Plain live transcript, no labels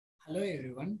Hello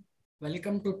everyone,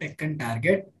 welcome to Tech and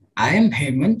Target. I am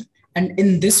Hemant, and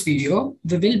in this video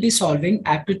we will be solving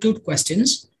aptitude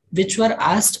questions which were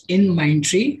asked in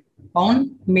Mindtree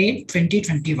on May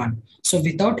 2021. So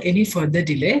without any further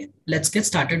delay, let's get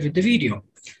started with the video.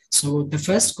 So the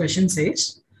first question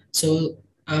says,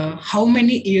 how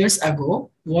many years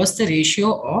ago was the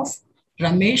ratio of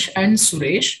Ramesh and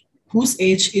Suresh, whose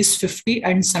age is 50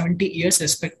 and 70 years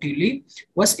respectively,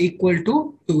 was equal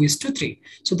to 2:3?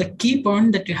 So the key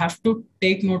point that you have to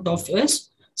take note of is,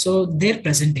 so their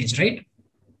present age, right?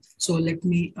 So let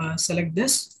me select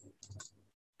this.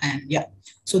 And yeah,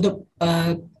 so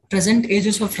the present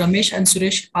ages of Ramesh and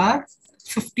Suresh are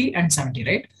 50 and 70,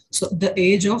 right? So the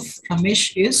age of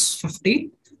Ramesh is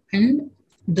 50 and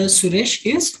the Suresh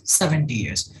is 70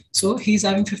 years. So he's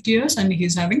having 50 years and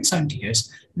he's having 70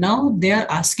 years. Now they are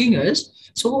asking us,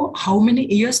 so how many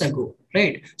years ago,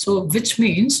 right? So which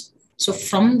means, so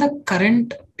from the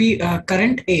current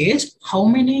age, how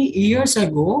many years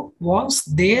ago was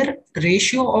their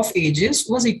ratio of ages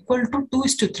was equal to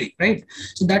 2:3, right?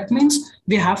 So that means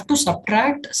we have to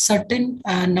subtract certain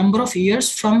number of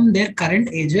years from their current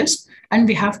ages, and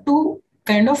we have to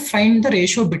kind of find the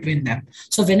ratio between them.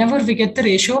 So whenever we get the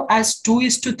ratio as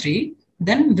 2:3,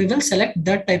 then we will select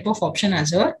that type of option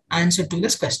as our answer to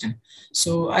this question.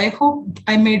 So I hope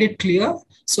I made it clear.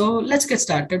 So let's get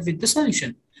started with the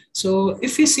solution. So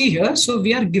if we see here, so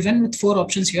we are given with 4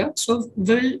 options here. So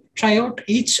we'll try out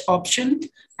each option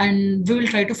and we will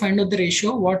try to find out the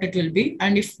ratio, what it will be.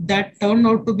 And if that turned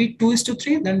out to be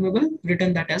 2:3, then we will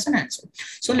return that as an answer.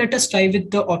 So let us try with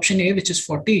the option A, which is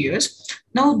 40 years.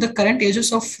 Now the current ages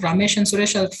of Ramesh and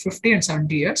Suresh are 50 and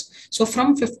 70 years. So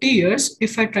from 50 years,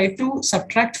 if I try to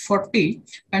subtract 40,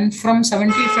 and from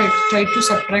 70, if I try to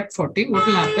subtract 40, what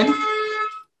will happen?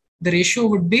 The ratio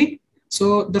would be, so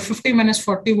the 50 minus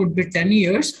 40 would be 10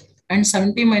 years and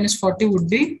 70 minus 40 would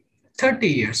be 30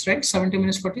 years, right? 70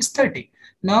 minus 40 is 30.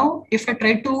 Now, if I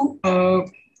try to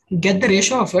get the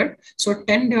ratio of it, so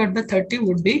 10 divided by 30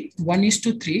 would be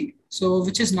 1:3. So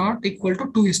which is not equal to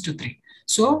 2:3.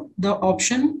 So the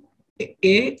option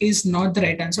A is not the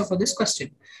right answer for this question.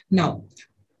 Now,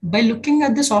 by looking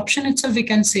at this option itself, we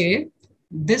can say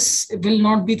this will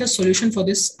not be the solution for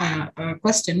this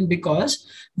question, because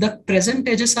the present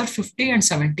ages are 50 and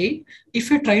 70.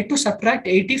 If you try to subtract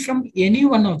 80 from any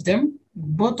one of them,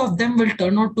 both of them will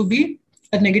turn out to be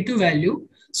a negative value.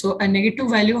 So a negative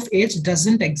value of age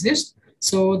doesn't exist.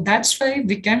 So that's why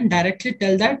we can directly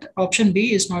tell that option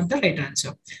B is not the right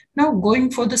answer. Now going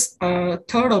for this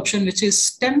third option, which is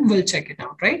 10, we'll check it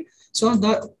out, right? So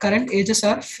the current ages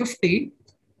are 50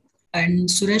 and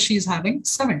Suresh is having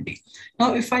 70.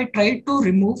 Now, if I try to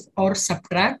remove or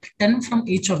subtract 10 from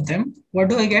each of them, what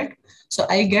do I get? So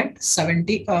I get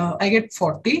 70, I get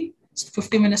 40,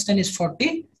 50 minus 10 is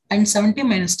 40, and 70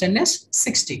 minus 10 is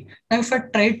 60. Now, if I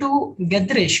try to get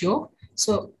the ratio,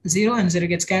 so 0 and 0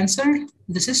 gets cancelled.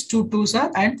 This is 2 2s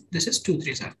are, and this is 2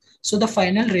 3s are. So the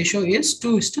final ratio is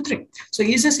 2:3. So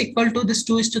is this equal to this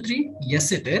 2:3?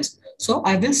 Yes, it is. So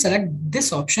I will select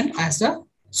this option as the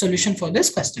solution for this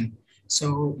question.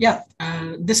 So yeah,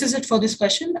 this is it for this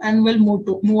question, and we'll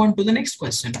move on to the next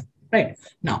question right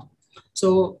now.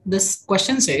 So this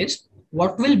question says,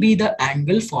 what will be the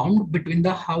angle formed between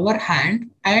the hour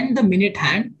hand and the minute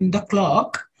hand in the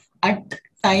clock at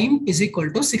time is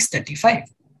equal to 6:35?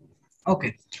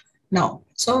 Okay, now,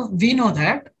 so we know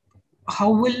that how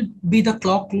will be the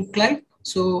clock look like?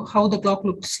 So how the clock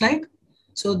looks like?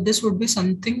 So this would be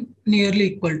something nearly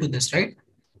equal to this, right?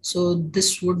 So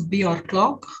this would be our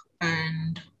clock,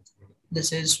 and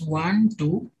this is 1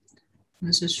 2,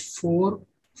 this is 4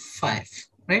 5,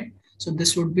 right? So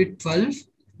this would be 12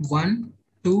 1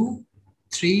 2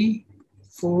 3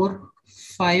 4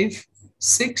 5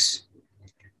 6,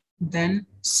 then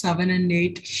 7 and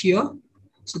 8 here.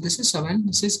 So this is 7,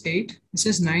 this is 8, this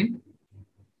is 9,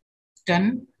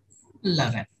 10,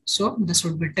 11. So this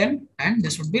would be 10 and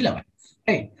this would be 11,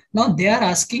 right? Now they are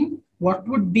asking what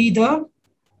would be the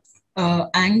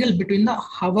angle between the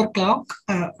hour clock,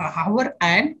 hour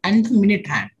hand and the minute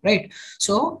hand, right?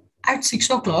 So at 6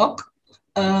 o'clock,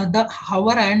 the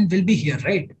hour hand will be here,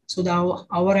 right? So the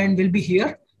hour hand will be here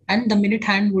and the minute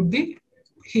hand would be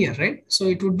here, right? So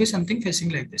it would be something facing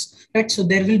like this, right? So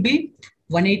there will be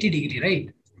 180 degree, right?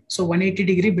 So 180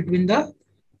 degree between the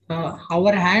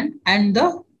hour hand and the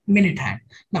minute hand.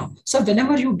 Now, so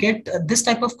whenever you get this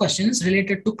type of questions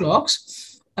related to clocks,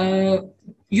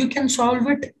 you can solve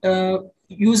it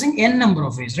using n number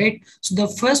of ways, right? So the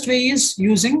first way is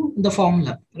using the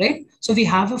formula, right? So we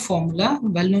have a formula,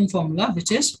 well-known formula,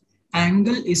 which is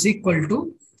angle is equal to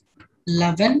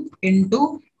 11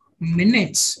 into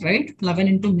minutes, right? 11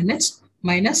 into minutes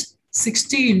minus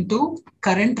 60 into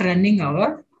current running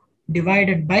hour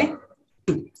divided by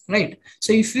 2, right?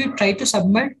 So if you try to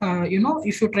submit,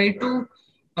 if you try to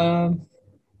uh,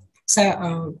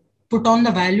 put on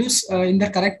the values in the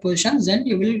correct positions, then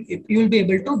you will be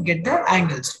able to get the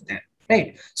angles there,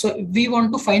 right? So we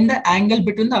want to find the angle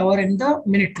between the hour and the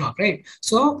minute clock, right?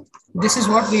 So this is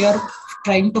what we are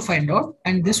trying to find out,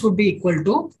 and this would be equal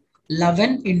to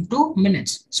 11 into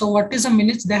minutes. So what is the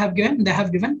minutes they have given? They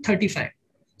have given 35.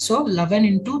 So 11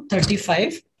 into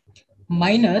 35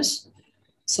 minus,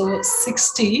 so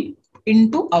 60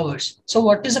 into hours. So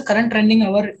what is the current running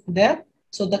hour there?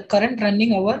 So the current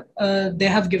running hour they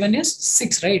have given is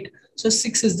 6, right? So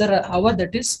 6 is the hour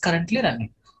that is currently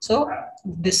running. So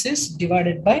this is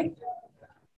divided by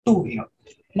 2 here.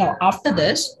 Now after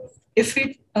this, if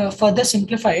we further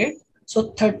simplify it,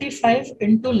 so 35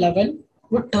 into 11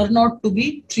 would turn out to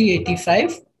be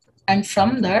 385. And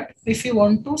from that, if you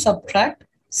want to subtract,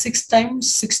 6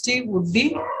 times 60 would be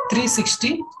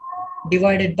 360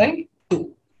 divided by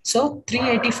 2. So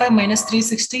 385 minus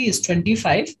 360 is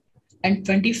 25, and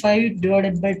 25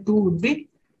 divided by 2 would be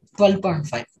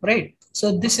 12.5, right?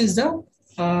 So this is the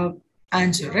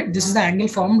answer, right? This is the angle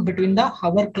formed between the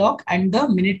hour clock and the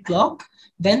minute clock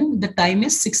when the time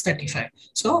is 6:35.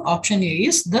 So option A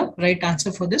is the right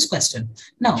answer for this question.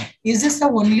 Now, is this the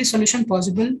only solution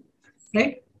possible,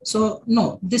 right? So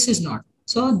no, this is not.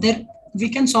 So there we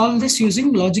can solve this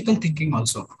using logical thinking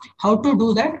also. How to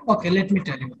do that? Okay, let me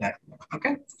tell you that.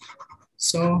 Okay.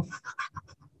 So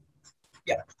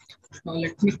yeah, now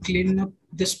let me clean up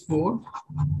this board.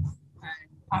 And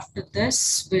after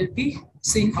this, we'll be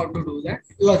seeing how to do that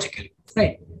logically,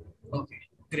 right? Okay,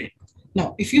 great.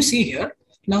 Now, if you see here,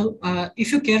 now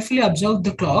if you carefully observe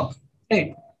the clock,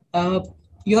 right?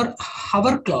 Your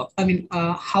hour clock,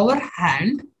 hour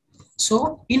hand.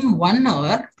 So in 1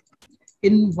 hour,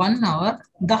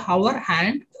 the hour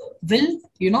hand will,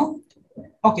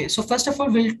 okay. So first of all,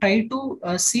 we'll try to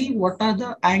see what are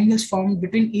the angles formed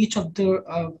between each of the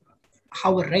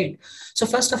hour, right? So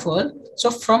first of all, so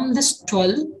from this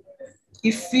 12,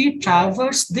 if we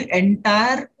traverse the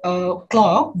entire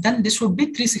clock, then this would be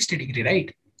 360 degree,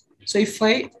 right? So if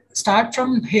I start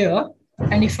from here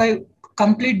and if I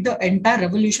complete the entire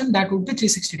revolution, that would be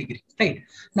 360 degree, right?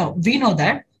 Now we know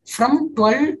that from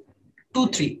 12 to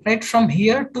 3, right? From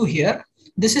here to here,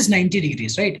 this is 90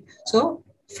 degrees, right? So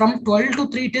from 12 to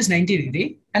 3, it is 90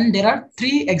 degree, and there are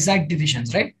 3 exact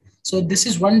divisions, right? So this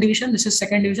is 1 division, this is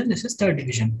 2nd division, this is 3rd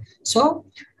division. So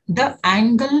the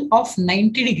angle of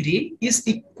 90 degree is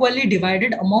equally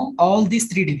divided among all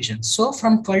these 3 divisions. So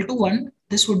from 12 to 1,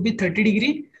 this would be 30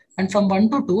 degree, and from 1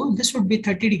 to 2, this would be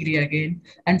 30 degree again,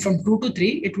 and from 2 to 3,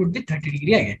 it would be 30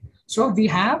 degree again. So we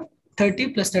have 30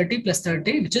 plus 30 plus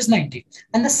 30, which is 90.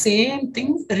 And the same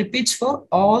thing repeats for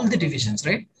all the divisions,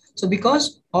 right? So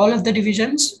because all of the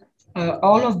divisions,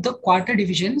 all of the quarter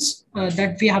divisions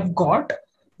that we have got,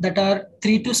 that are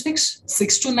 3 to 6,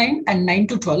 6 to 9, and 9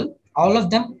 to 12, all of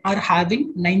them are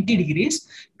having 90 degrees,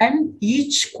 and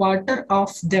each quarter of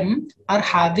them are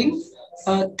having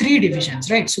 3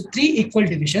 divisions, right? So 3 equal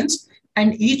divisions,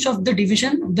 and each of the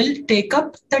division will take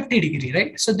up 30 degree,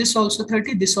 right? So this also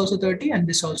 30, this also 30, and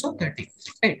this also 30,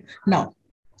 right? Now,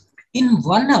 in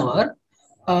 1 hour,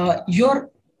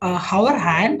 your hour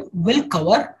hand will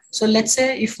cover. So let's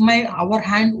say if my hour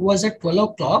hand was at 12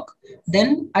 o'clock,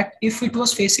 then if it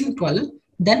was facing 12,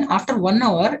 then after 1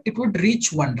 hour, it would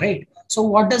reach 1, right? So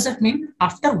what does that mean?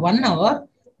 After 1 hour,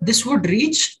 this would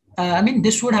reach,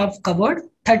 this would have covered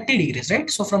 30 degrees, right?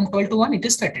 So from 12 to 1, it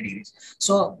is 30 degrees.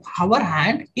 So our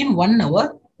hand in 1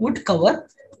 hour would cover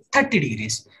 30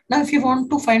 degrees. Now, if you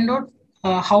want to find out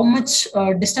how much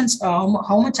distance,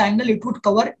 how much angle it would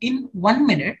cover in 1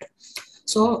 minute,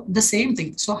 so the same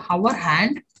thing. So our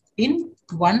hand in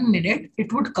 1 minute,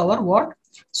 it would cover what?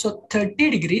 So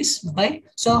 30 degrees by,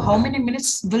 so how many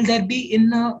minutes will there be in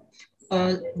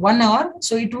 1 hour?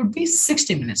 So it would be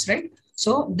 60 minutes, right?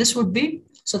 So this would be,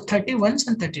 so 31s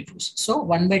and 32s. So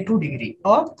 1 by 2 degree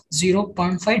or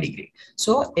 0.5 degree.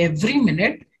 So every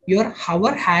minute your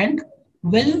hour hand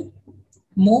will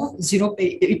move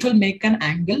it will make an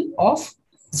angle of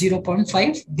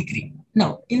 0.5 degree.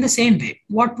 Now, in the same way,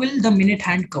 what will the minute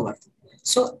hand cover?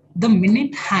 So the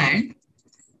minute hand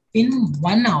in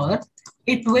 1 hour,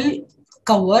 it will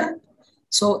cover.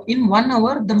 So in 1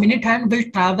 hour, the minute hand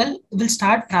will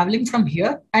start traveling from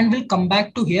here and will come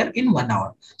back to here in 1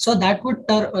 hour. So that would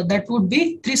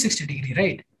be 360 degree,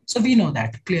 right? So we know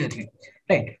that clearly,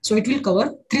 right? So it will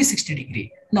cover 360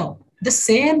 degree. Now the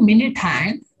same minute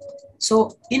hand.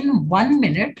 So in 1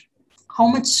 minute, how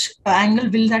much angle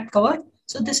will that cover?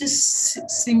 So this is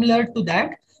similar to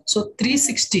that. So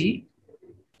 360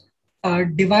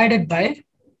 divided by,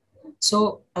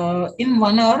 so in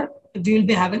 1 hour, we will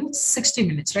be having 60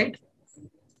 minutes, right?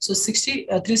 So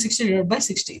 360 divided by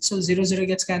 60. So 0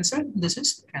 gets cancelled. This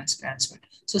is cancelled.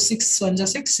 So 6 1s are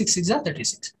 6, 6 6 are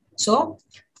 36. So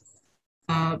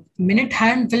minute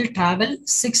hand will travel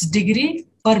 6 degree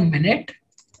per minute,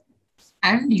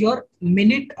 and your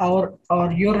minute or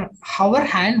your hour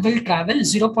hand will travel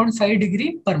 0.5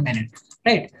 degree per minute,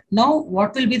 right? Now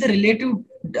what will be the relative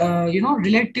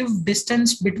relative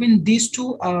distance between these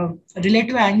two,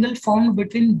 relative angle formed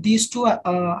between these two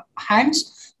hands?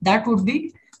 That would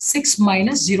be 6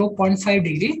 minus 0.5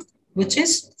 degree, which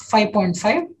is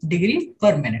 5.5 degree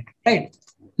per minute, right?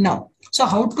 Now, so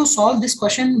how to solve this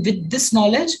question with this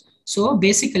knowledge? So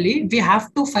basically, we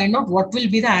have to find out what will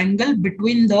be the angle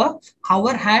between the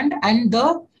hour hand and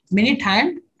the minute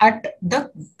hand at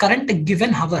the current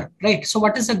given hour, right? So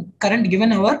what is the current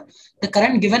given hour? The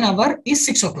current given hour is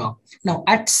 6 o'clock. Now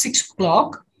at 6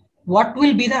 o'clock, what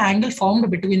will be the angle formed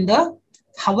between the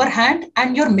hour hand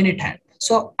and your minute hand?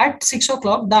 So at 6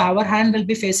 o'clock, the hour hand will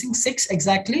be facing 6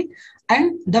 exactly,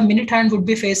 and the minute hand would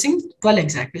be facing 12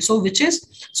 exactly. So which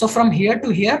is, so from here to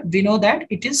here, we know that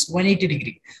it is 180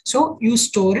 degree. So you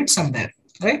store it somewhere,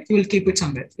 right? You will keep it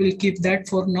somewhere. You will keep that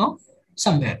for now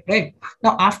somewhere, right?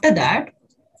 Now, after that,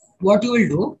 what you will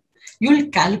do, you will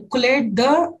calculate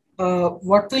the,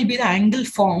 what will be the angle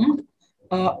formed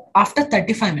after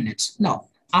 35 minutes. Now,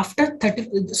 after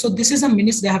 30, so this is the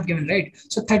minutes they have given, right?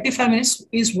 So 35 minutes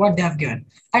is what they have given.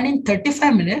 And in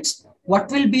 35 minutes,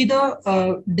 what will be the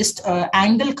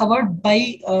angle covered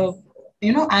by,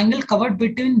 angle covered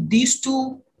between these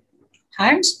two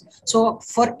hands? So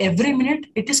for every minute,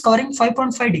 it is covering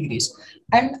 5.5 degrees.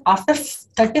 And after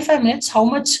 35 minutes, how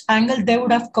much angle they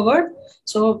would have covered?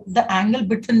 So the angle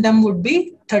between them would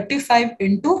be 35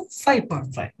 into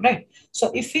 5.5, right?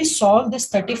 So if we solve this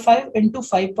 35 into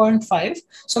 5.5,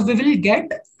 so we will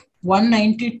get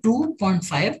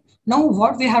 192.5. Now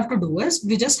what we have to do is,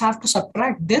 we just have to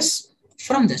subtract this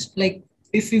from this. Like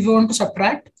if we want to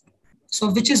subtract, so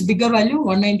which is bigger value?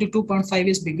 192.5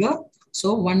 is bigger.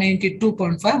 So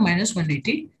 192.5 minus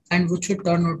 180, and which would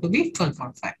turn out to be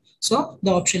 12.5. So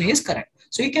the option A is correct.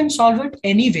 So you can solve it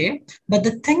anyway, but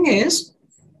the thing is,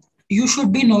 you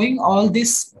should be knowing all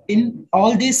these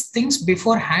things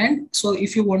beforehand. So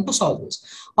if you want to solve this,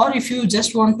 or if you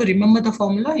just want to remember the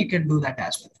formula, you can do that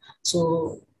as well.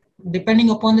 So depending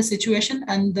upon the situation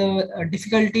and the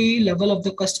difficulty level of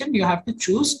the question, you have to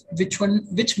choose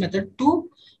which method to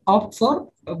opt for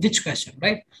which question,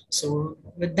 right? So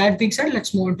with that being said,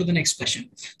 let's move on to the next question.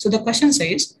 So the question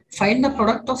says, find the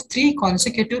product of 3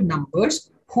 consecutive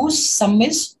numbers whose sum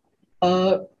is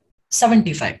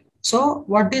 75. So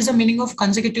what is the meaning of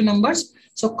consecutive numbers?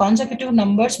 So consecutive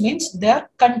numbers means they are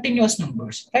continuous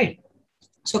numbers, right?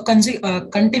 So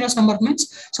continuous number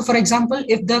means, so for example,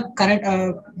 if the current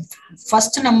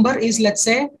first number is, let's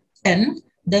say, 10,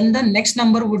 then the next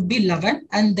number would be 11,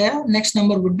 and the next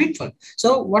number would be 12.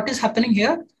 So what is happening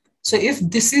here? So if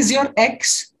this is your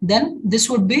x, then this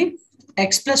would be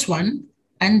x plus 1,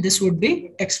 and this would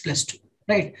be x plus 2,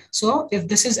 right? So if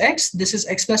this is x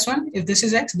plus 1. If this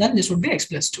is x, then this would be x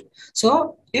plus 2.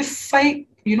 So if I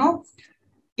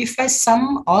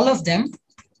sum all of them,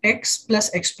 x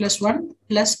plus 1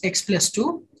 plus x plus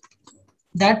 2,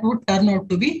 that would turn out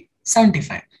to be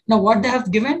 75. Now what they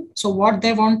have given, so what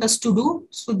they want us to do,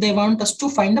 so they want us to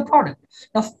find the product.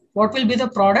 Now what will be the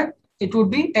product? It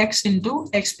would be x into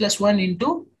x plus 1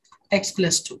 into x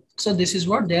plus 2. So this is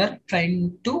what they are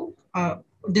trying to,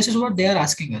 this is what they are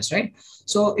asking us, right?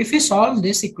 So if we solve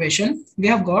this equation, we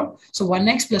have got, so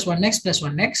 1x plus 1x plus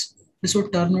 1x, this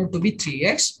would turn out to be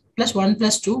 3x, plus 1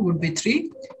 plus 2 would be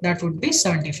 3, that would be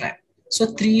 75. So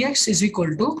 3x is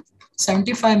equal to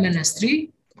 75 minus 3,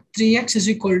 3x is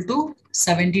equal to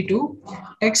 72,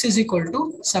 x is equal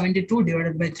to 72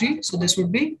 divided by 3. So this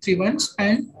would be 3 1s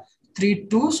and 3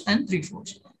 2s and 3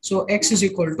 4s. So x is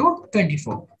equal to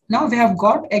 24. Now we have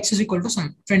got x is equal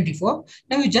to 24.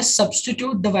 Now we just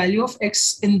substitute the value of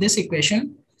x in this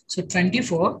equation. So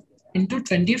 24 into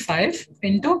 25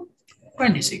 into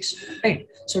 26, right?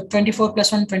 So 24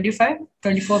 plus 1, 25,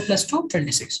 24 plus 2,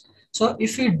 26. So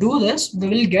if we do this, we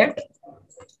will get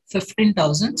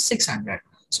 15,600.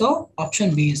 So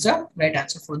option B is the right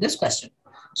answer for this question.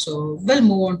 So we'll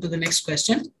move on to the next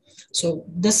question. So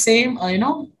the same,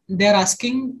 they're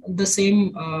asking the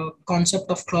same concept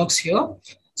of clocks here.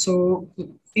 So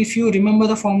if you remember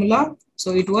the formula,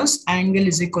 so it was angle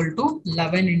is equal to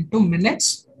 11 into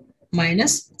minutes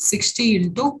minus 60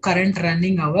 into current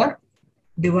running hour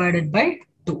divided by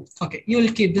 2. Okay, you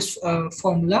will keep this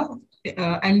formula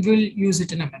and we'll use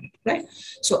it in a minute, right?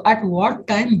 So at what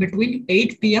time between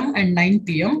 8 p.m. and 9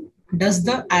 p.m. does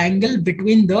the angle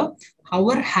between the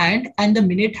hour hand and the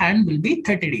minute hand will be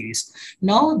 30 degrees?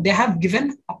 Now they have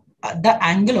given the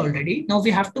angle already. Now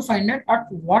we have to find out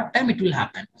at what time it will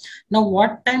happen. Now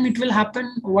what time it will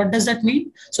happen, what does that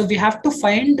mean? So we have to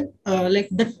find like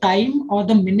the time or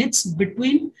the minutes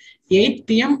between 8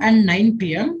 p.m. and 9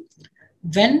 p.m.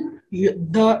 when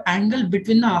the angle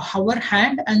between the hour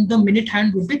hand and the minute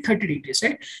hand would be 30 degrees,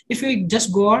 right? If we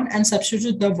just go on and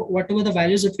substitute the whatever the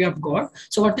values that we have got,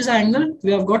 so what is the angle?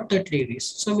 We have got 30 degrees.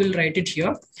 So we'll write it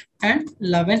here and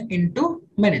 11 into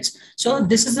minutes. So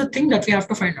this is the thing that we have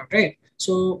to find out, right?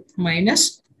 So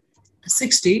minus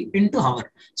 60 into hour.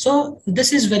 So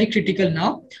this is very critical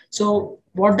now. So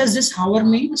what does this hour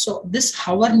mean? So this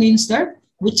hour means that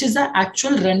which is the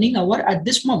actual running hour at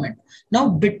this moment. Now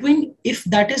between, if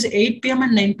that is 8 p.m.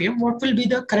 and 9 p.m., what will be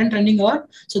the current running hour?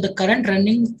 So the current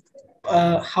running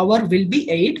hour will be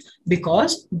 8,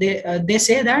 because they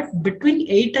say that between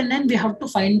 8 and 9 we have to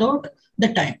find out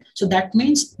the time. So that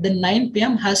means the 9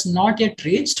 p.m. has not yet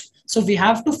reached. So we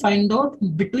have to find out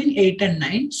between 8 and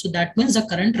 9. So that means the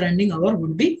current running hour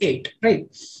would be 8, right?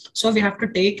 So we have to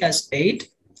take as 8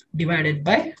 divided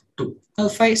by 2. Now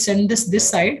if I send this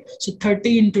side, so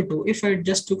 30 into 2, if I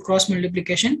just do cross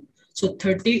multiplication, so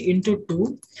 30 into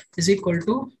 2 is equal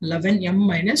to 11m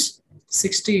minus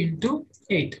 60 into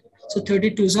 8. So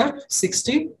 32s are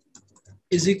 60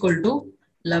 is equal to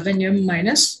 11m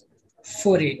minus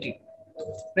 480,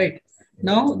 right?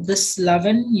 Now this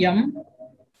 11m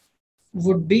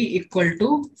would be equal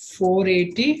to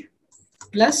 480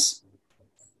 plus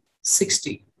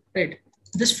 60, right?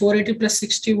 This 480 plus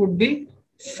 60 would be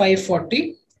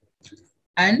 540.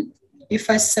 And if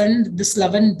I send this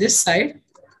 11 this side,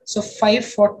 so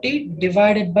 540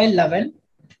 divided by 11.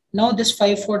 Now this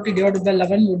 540 divided by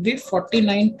 11 would be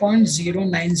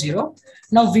 49.090.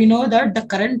 Now we know that the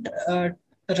current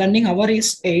running hour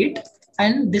is 8,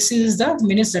 and this is the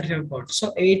minutes that we have got.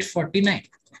 So 8:49.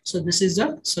 So this is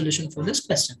the solution for this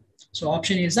question. So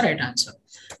option is the right answer.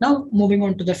 Now moving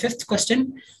on to the fifth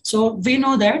question. So we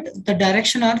know that the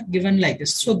direction are given like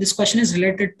this. So this question is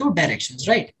related to directions,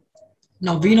 right?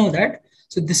 Now we know that.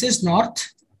 So this is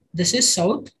north, this is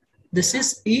south, this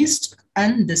is east,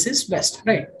 and this is west,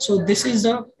 right? So this is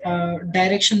the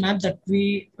direction map that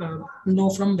we know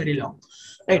from very long,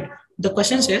 right? The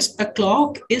question says a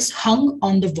clock is hung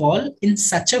on the wall in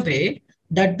such a way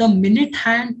that the minute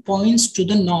hand points to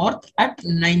the north at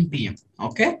 9 p.m.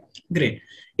 Okay, great.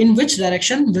 In which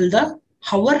direction will the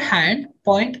hour hand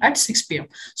point at 6 p.m.?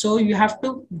 So you have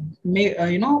to make,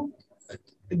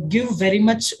 give very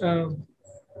much,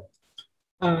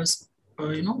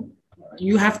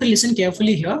 you have to listen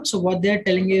carefully here. So what they're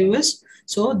telling you is,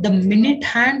 so the minute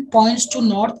hand points to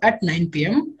north at 9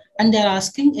 p.m. and they're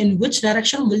asking in which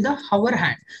direction will the hour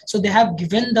hand. So they have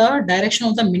given the direction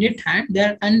of the minute hand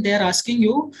there, and they're asking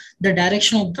you the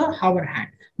direction of the hour hand.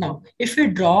 Now, if we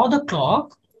draw the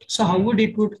clock, so how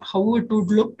it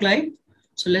would look like?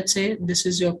 So let's say this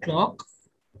is your clock.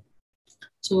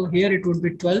 So here it would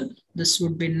be 12, this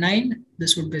would be 9,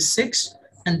 this would be 6,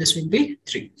 and this would be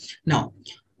 3. Now,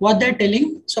 what they're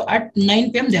telling, so at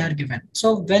 9 p.m. they are given.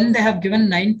 So when they have given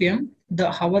 9 p.m., the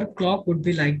hour clock would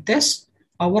be like this,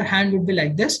 hour hand would be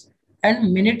like this,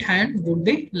 and minute hand would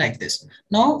be like this.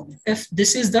 Now, if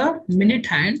this is the minute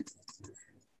hand,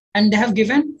 and they have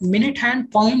given minute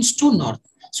hand points to north.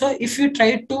 So if you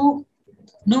try to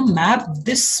map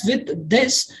this with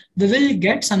this, we will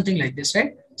get something like this,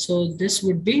 right? So this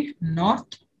would be north,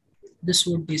 this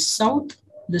would be south,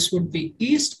 this would be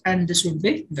east, and this would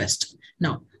be west.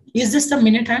 Now, is this the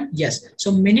minute hand? Yes.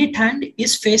 So minute hand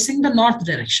is facing the north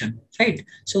direction, right?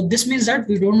 So this means that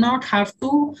we do not have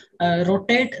to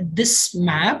rotate this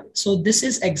map. So this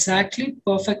is exactly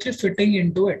perfectly fitting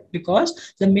into it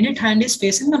because the minute hand is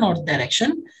facing the north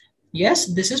direction. Yes,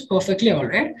 this is perfectly all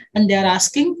right. And they are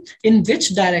asking in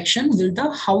which direction will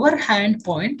the hour hand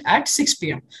point at 6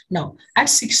 p.m. Now, at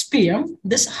 6 p.m.,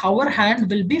 this hour hand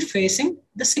will be facing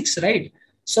the 6, right?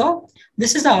 So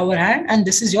this is the hour hand and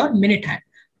this is your minute hand.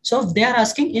 So they are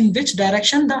asking in which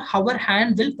direction the hour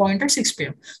hand will point at 6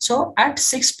 p.m. So at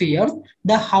 6 p.m.,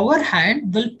 the hour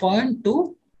hand will point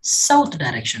to south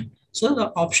direction. So the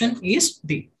option is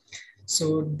B.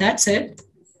 So that's it.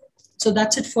 So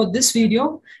that's it for this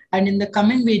video. And in the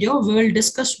coming video, we will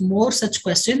discuss more such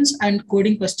questions and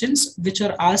coding questions which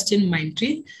are asked in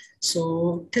Mindtree.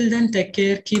 So till then, take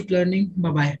care, keep learning.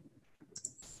 Bye-bye.